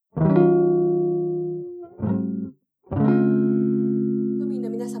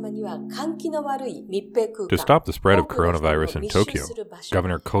To stop the spread of coronavirus in Tokyo,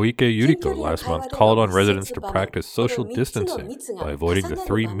 Governor Koike Yuriko last month called on residents to practice social distancing by avoiding the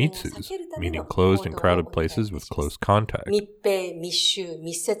three mitsus, meaning closed and crowded places with close contact.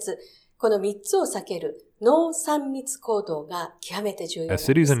 As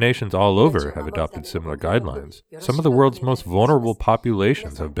cities and nations all over have adopted similar guidelines, some of the world's most vulnerable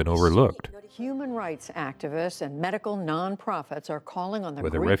populations have been overlooked. Human rights activists and medical nonprofits are calling on the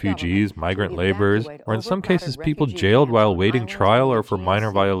Whether refugees, migrant laborers, or in some cases people jailed while waiting trial or for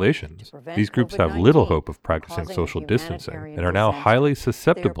minor violations, these groups have little hope of practicing social distancing and are now highly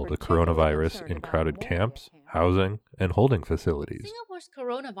susceptible to coronavirus in crowded camps, housing, and holding facilities. Singapore's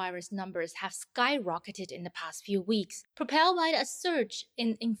coronavirus numbers have skyrocketed in the past few weeks, propelled by a surge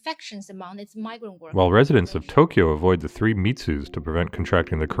in infections among its migrant workers. While residents of Tokyo avoid the three mitsus to prevent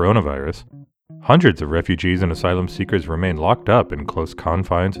contracting the coronavirus, hundreds of refugees and asylum seekers remain locked up in close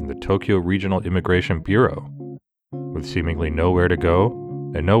confines in the Tokyo Regional Immigration Bureau, with seemingly nowhere to go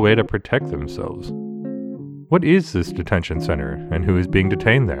and no way to protect themselves. What is this detention center, and who is being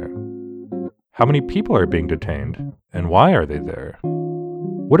detained there? How many people are being detained, and why are they there?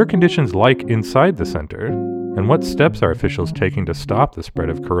 What are conditions like inside the center, and what steps are officials taking to stop the spread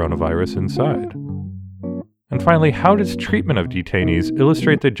of coronavirus inside? And finally, how does treatment of detainees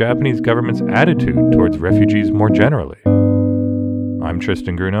illustrate the Japanese government's attitude towards refugees more generally? I'm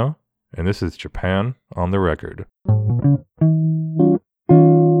Tristan Grunow, and this is Japan on the Record.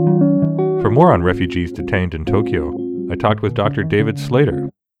 For more on refugees detained in Tokyo, I talked with Dr. David Slater,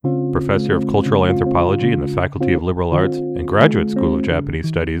 Professor of Cultural Anthropology in the Faculty of Liberal Arts and Graduate School of Japanese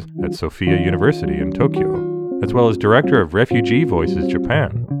Studies at Sophia University in Tokyo, as well as Director of Refugee Voices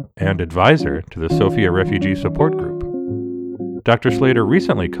Japan and advisor to the Sophia Refugee Support Group. Dr. Slater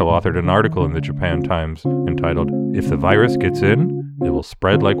recently co-authored an article in the Japan Times entitled, "If the Virus Gets In, It Will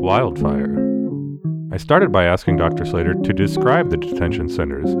Spread Like Wildfire." I started by asking Dr. Slater to describe the detention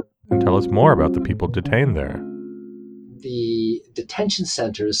centers and tell us more about the people detained there. The detention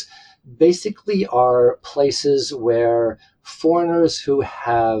centers basically are places where foreigners who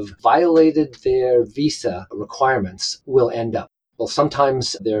have violated their visa requirements will end up. Well,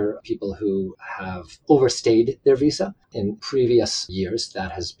 sometimes there are people who have overstayed their visa. In previous years,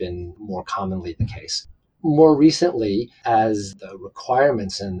 that has been more commonly the case. More recently, as the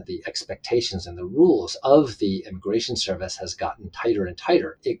requirements and the expectations and the rules of the Immigration Service has gotten tighter and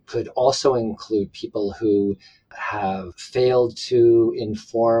tighter, it could also include people who have failed to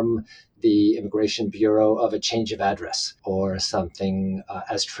inform the Immigration Bureau of a change of address or something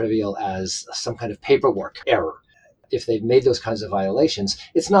as trivial as some kind of paperwork error. If they've made those kinds of violations,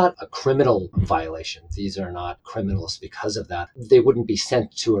 it's not a criminal violation. These are not criminals because of that. They wouldn't be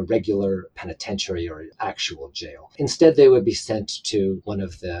sent to a regular penitentiary or actual jail. Instead, they would be sent to one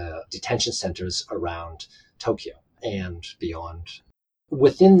of the detention centers around Tokyo and beyond.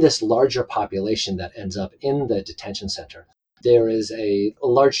 Within this larger population that ends up in the detention center, there is a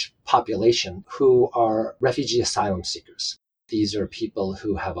large population who are refugee asylum seekers. These are people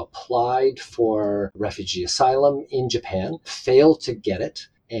who have applied for refugee asylum in Japan, failed to get it,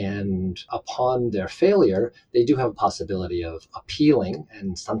 and upon their failure, they do have a possibility of appealing,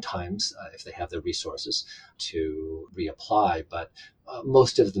 and sometimes, if they have the resources, to reapply, but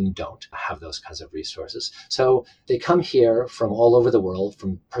most of them don't have those kinds of resources. So they come here from all over the world,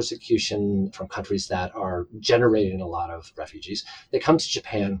 from persecution, from countries that are generating a lot of refugees. They come to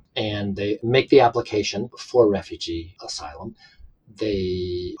Japan and they make the application for refugee asylum.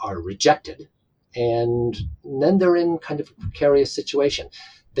 They are rejected, and then they're in kind of a precarious situation.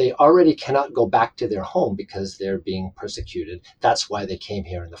 They already cannot go back to their home because they're being persecuted. That's why they came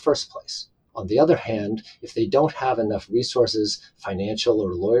here in the first place. On the other hand, if they don't have enough resources, financial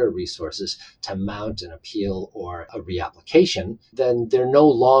or lawyer resources, to mount an appeal or a reapplication, then they're no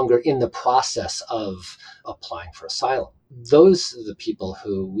longer in the process of applying for asylum. Those are the people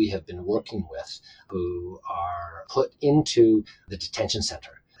who we have been working with, who are put into the detention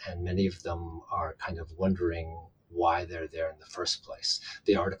center. And many of them are kind of wondering why they're there in the first place.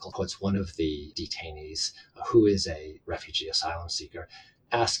 The article quotes one of the detainees, who is a refugee asylum seeker,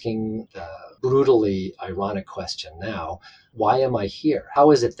 asking the brutally ironic question now, why am I here?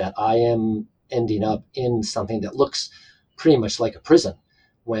 How is it that I am ending up in something that looks pretty much like a prison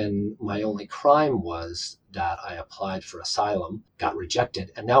when my only crime was that I applied for asylum, got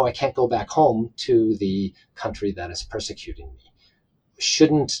rejected, and now I can't go back home to the country that is persecuting me?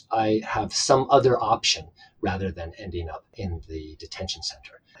 Shouldn't I have some other option rather than ending up in the detention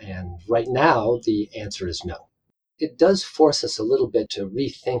center? And right now, the answer is no. It does force us a little bit to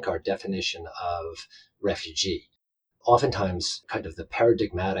rethink our definition of refugee. Oftentimes, kind of the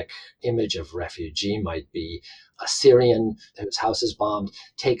paradigmatic image of refugee might be a Syrian whose house is bombed,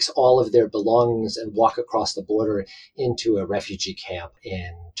 takes all of their belongings and walk across the border into a refugee camp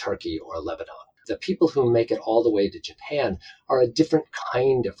in Turkey or Lebanon. The people who make it all the way to Japan are a different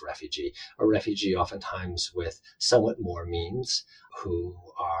kind of refugee, a refugee oftentimes with somewhat more means, who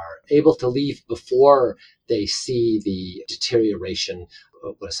are able to leave before they see the deterioration,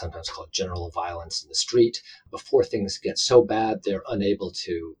 what is sometimes called general violence in the street, before things get so bad they're unable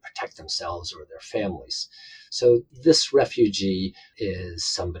to protect themselves or their families. So this refugee is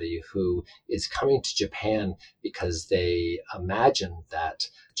somebody who is coming to Japan because they imagine that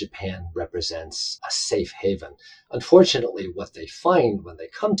Japan represents a safe haven. Unfortunately, what they find when they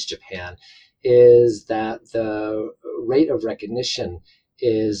come to Japan is that the rate of recognition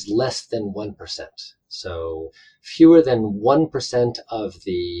is less than 1%. So fewer than 1% of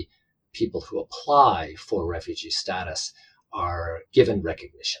the people who apply for refugee status are given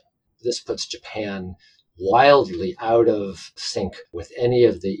recognition. This puts Japan wildly out of sync with any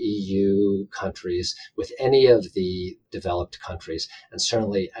of the EU countries, with any of the developed countries, and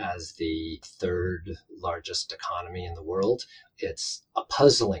certainly as the third largest economy in the world, it's a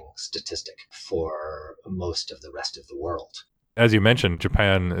puzzling statistic for most of the rest of the world. As you mentioned,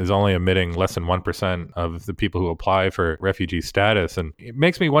 Japan is only admitting less than 1% of the people who apply for refugee status. And it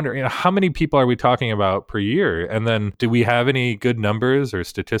makes me wonder, how many people are we talking about per year? And then do we have any good numbers or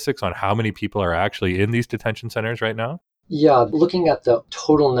statistics on how many people are actually in these detention centers right now? Yeah, looking at the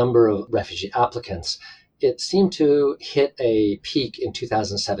total number of refugee applicants, it seemed to hit a peak in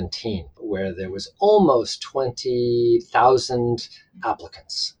 2017, where there was almost 20,000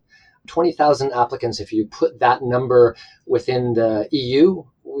 applicants. 20,000 applicants, if you put that number within the EU,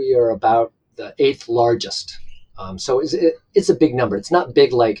 we are about the eighth largest. So it's a big number. It's not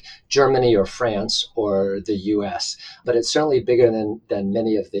big like Germany or France or the US, but it's certainly bigger than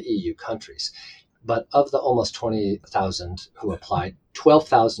many of the EU countries. But of the almost 20,000 who applied,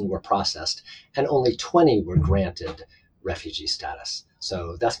 12,000 were processed and only 20 were granted refugee status.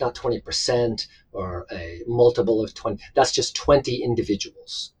 So that's not 20% or a multiple of 20. That's just 20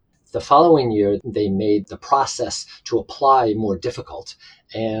 individuals. The following year, they made the process to apply more difficult,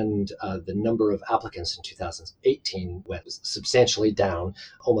 and the number of applicants in 2018 went substantially down,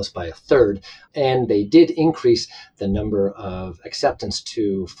 almost by a third, and they did increase the number of acceptance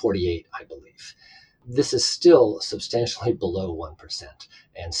to 48, I believe. This is still substantially below 1%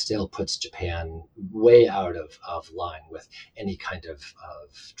 and still puts Japan way out of line with any kind of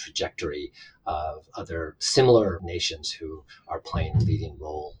trajectory of other similar nations who are playing a leading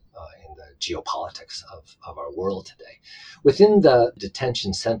role in the geopolitics of our world today. Within the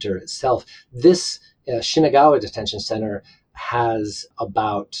detention center itself, this Shinagawa Detention Center has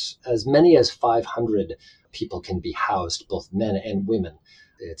about as many as 500 people can be housed, both men and women.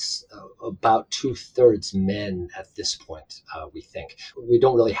 It's about 2/3 men at this point, we think. We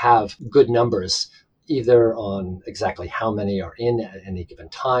don't really have good numbers either on exactly how many are in at any given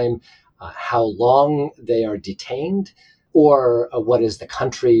time, how long they are detained, or what is the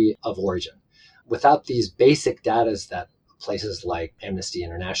country of origin. Without these basic data that places like Amnesty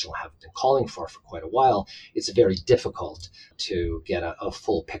International have been calling for quite a while, it's very difficult to get a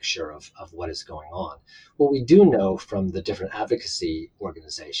full picture of what is going on. What we do know from the different advocacy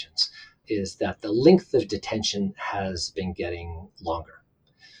organizations is that the length of detention has been getting longer.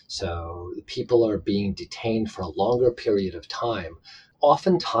 So people are being detained for a longer period of time,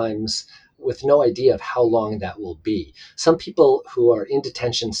 oftentimes with no idea of how long that will be. Some people who are in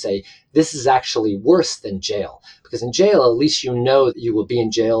detention say this is actually worse than jail, because in jail, at least you know that you will be in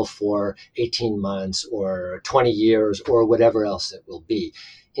jail for 18 months or 20 years or whatever else it will be.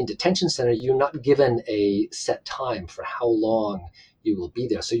 In detention center, you're not given a set time for how long you will be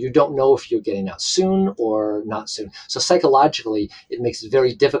there. So you don't know if you're getting out soon or not soon. So psychologically, it makes it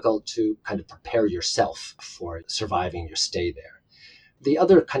very difficult to kind of prepare yourself for surviving your stay there. The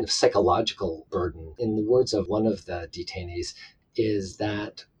other kind of psychological burden, in the words of one of the detainees, is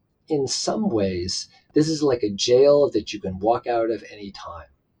that in some ways, this is like a jail that you can walk out of any time.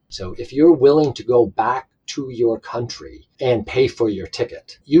 So if you're willing to go back to your country and pay for your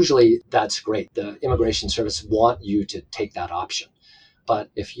ticket, usually that's great. The immigration service want you to take that option.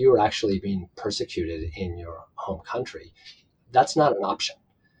 But if you're actually being persecuted in your home country, that's not an option.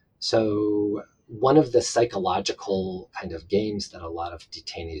 So one of the psychological kind of games that a lot of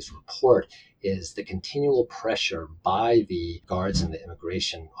detainees report is the continual pressure by the guards and the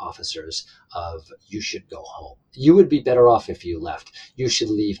immigration officers of, you should go home. You would be better off if you left. You should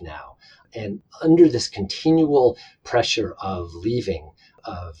leave now. And under this continual pressure of leaving,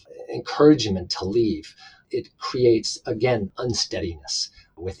 of encouragement to leave, it creates, again, unsteadiness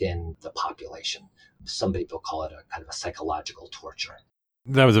within the population. Some people call it a kind of a psychological torture.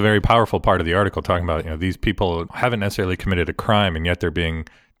 That was a very powerful part of the article, talking about, these people haven't necessarily committed a crime, and yet they're being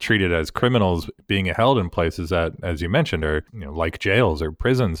treated as criminals, being held in places that, as you mentioned, are like jails or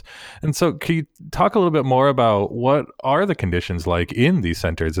prisons. And so can you talk a little bit more about what are the conditions like in these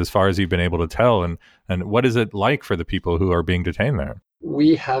centers as far as you've been able to tell, and what is it like for the people who are being detained there?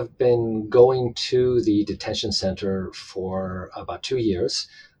 We have been going to the detention center for about 2 years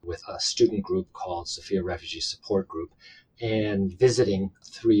with a student group called Sophia Refugee Support Group, and visiting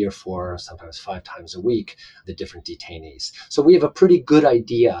 3 or 4, sometimes 5 times a week, the different detainees. So we have a pretty good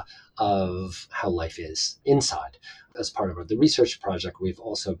idea of how life is inside. As part of the research project, we've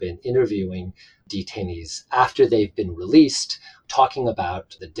also been interviewing detainees after they've been released, talking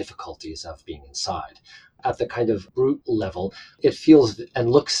about the difficulties of being inside. At the kind of brute level, it feels and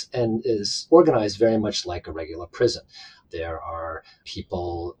looks and is organized very much like a regular prison. There are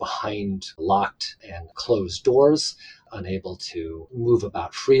people behind locked and closed doors, unable to move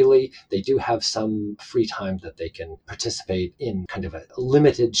about freely. They do have some free time that they can participate in kind of a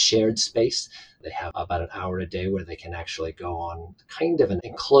limited shared space. They have about an hour a day where they can actually go on kind of an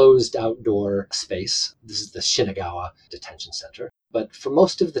enclosed outdoor space. This is the Shinagawa Detention Center. But for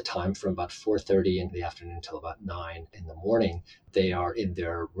most of the time, from about 4:30 in the afternoon until about 9 in the morning, they are in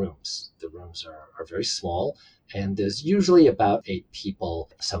their rooms. The rooms are very small, and there's usually about 8 people.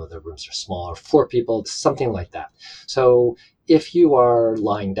 Some of the rooms are smaller, 4 people, something like that. So if you are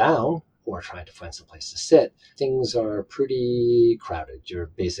lying down or trying to find some place to sit, things are pretty crowded.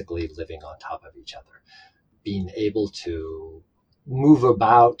 You're basically living on top of each other. Being able to move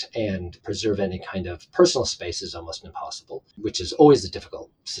about and preserve any kind of personal space is almost impossible, which is always a difficult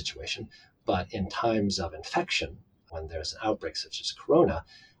situation. But in times of infection, when there's an outbreak such as corona,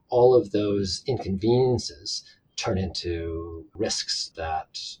 all of those inconveniences turn into risks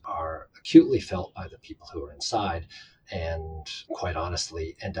that are acutely felt by the people who are inside, and quite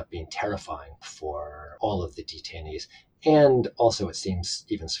honestly end up being terrifying for all of the detainees, and also, it seems,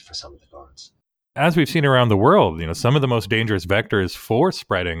 even for some of the guards. As we've seen around the world, some of the most dangerous vectors for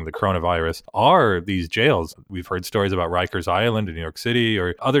spreading the coronavirus are these jails. We've heard stories about Rikers Island in New York City,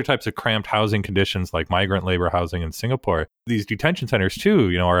 or other types of cramped housing conditions like migrant labor housing in Singapore. These detention centers,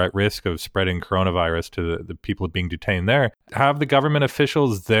 too, are at risk of spreading coronavirus to the people being detained there. Have the government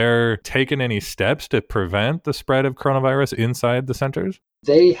officials there taken any steps to prevent the spread of coronavirus inside the centers?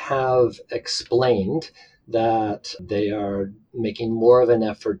 They have explained that they are making more of an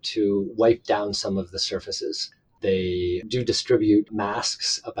effort to wipe down some of the surfaces. They do distribute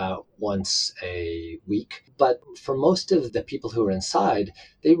masks about once a week. But for most of the people who are inside,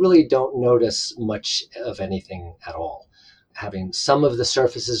 they really don't notice much of anything at all. Having some of the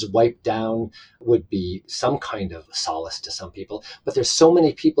surfaces wiped down would be some kind of solace to some people. But there's so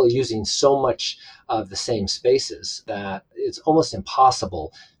many people using so much of the same spaces that it's almost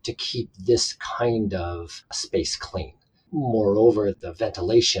impossible to keep this kind of space clean. Moreover, the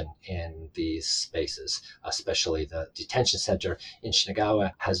ventilation in these spaces, especially the detention center in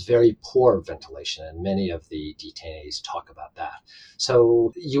Shinagawa, has very poor ventilation, and many of the detainees talk about that.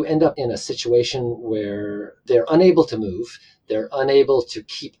 So you end up in a situation where they're unable to move, they're unable to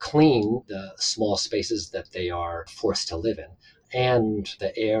keep clean the small spaces that they are forced to live in, and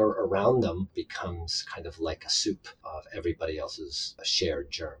the air around them becomes kind of like a soup of everybody else's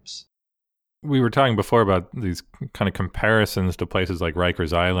shared germs. We were talking before about these kind of comparisons to places like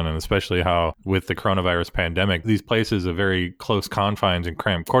Rikers Island, and especially how with the coronavirus pandemic, these places of very close confines and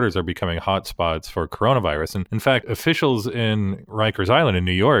cramped quarters are becoming hotspots for coronavirus. And in fact, officials in Rikers Island in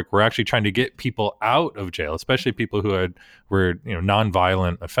New York were actually trying to get people out of jail, especially people who were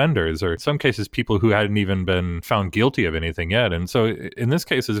nonviolent offenders, or in some cases people who hadn't even been found guilty of anything yet. And so in this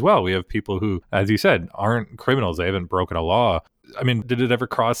case as well, we have people who, as you said, aren't criminals. They haven't broken a law. I mean, did it ever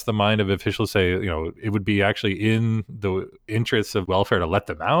cross the mind of officials say, it would be actually in the interests of welfare to let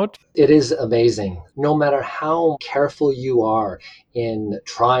them out? It is amazing. No matter how careful you are in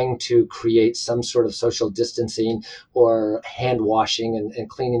trying to create some sort of social distancing or hand washing and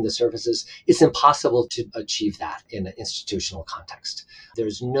cleaning the surfaces, it's impossible to achieve that in an institutional context.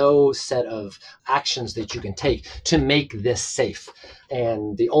 There's no set of actions that you can take to make this safe.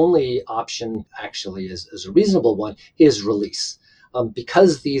 And the only option actually is a reasonable one, is release.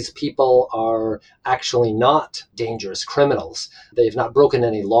 Because these people are actually not dangerous criminals, they've not broken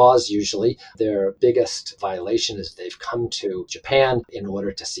any laws usually. Their biggest violation is they've come to Japan in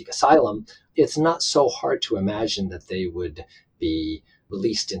order to seek asylum. It's not so hard to imagine that they would be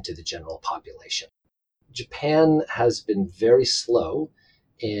released into the general population. Japan has been very slow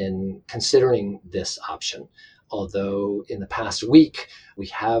in considering this option. Although in the past week, we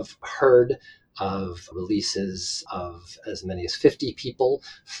have heard of releases of as many as 50 people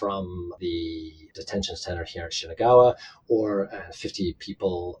from the detention center here in Shinagawa, or 50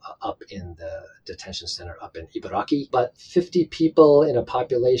 people up in the detention center up in Ibaraki. But 50 people in a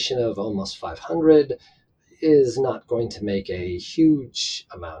population of almost 500 is not going to make a huge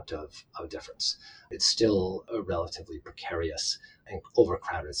amount of difference. It's still a relatively precarious and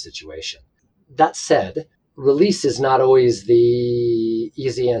overcrowded situation. That said, release is not always the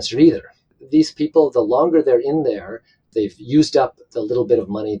easy answer either. These people, the longer they're in there, they've used up the little bit of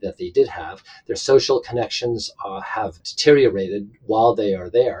money that they did have. Their social connections have deteriorated while they are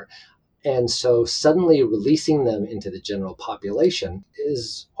there. And so suddenly releasing them into the general population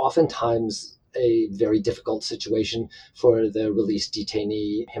is oftentimes a very difficult situation for the released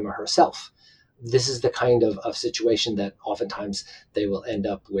detainee, him or herself. This is the kind of situation that oftentimes they will end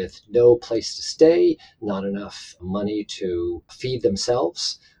up with no place to stay, not enough money to feed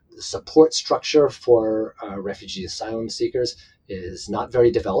themselves. The support structure for refugee asylum seekers is not very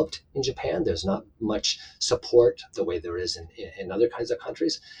developed in Japan. There's not much support the way there is in other kinds of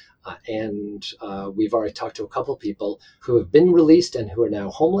countries. And we've already talked to a couple of people who have been released and who are now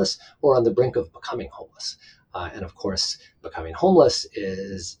homeless or on the brink of becoming homeless. And of course, becoming homeless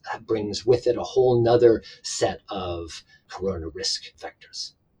brings with it a whole nother set of corona risk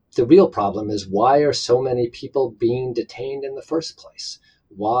vectors. The real problem is, why are so many people being detained in the first place?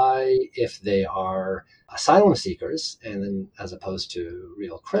 Why, if they are asylum seekers, and then as opposed to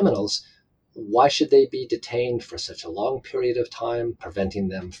real criminals, why should they be detained for such a long period of time, preventing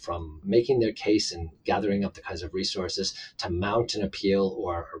them from making their case and gathering up the kinds of resources to mount an appeal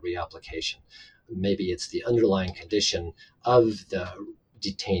or a reapplication? Maybe it's the underlying condition of the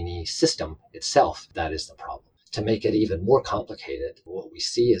detainee system itself that is the problem. To make it even more complicated, what we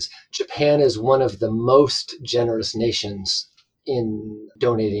see is Japan is one of the most generous nations in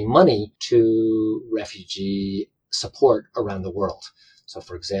donating money to refugee support around the world. So,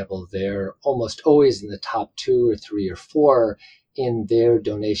 for example, they're almost always in the top 2 or 3 or 4 in their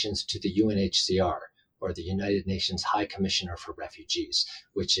donations to the UNHCR, or the United Nations High Commissioner for Refugees,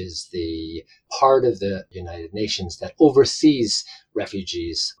 which is the part of the United Nations that oversees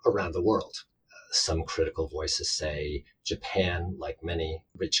refugees around the world. Some critical voices say Japan, like many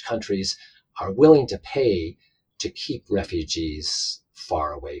rich countries, are willing to pay to keep refugees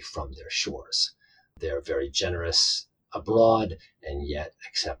far away from their shores. They're very generous abroad and yet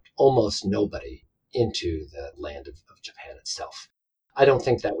accept almost nobody into the land of Japan itself. I don't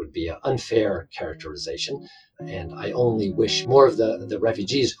think that would be an unfair characterization, and I only wish more of the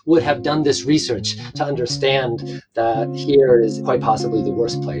refugees would have done this research to understand that here is quite possibly the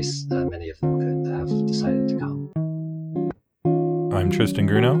worst place many of them could have decided to come. I'm Tristan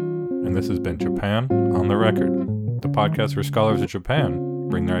Grunow, and this has been Japan on the Record, the podcast where scholars of Japan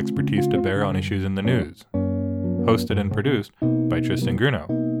bring their expertise to bear on issues in the news. Hosted and produced by Tristan Grunow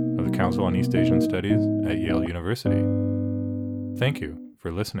of the Council on East Asian Studies at Yale University. Thank you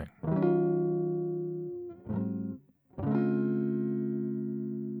for listening.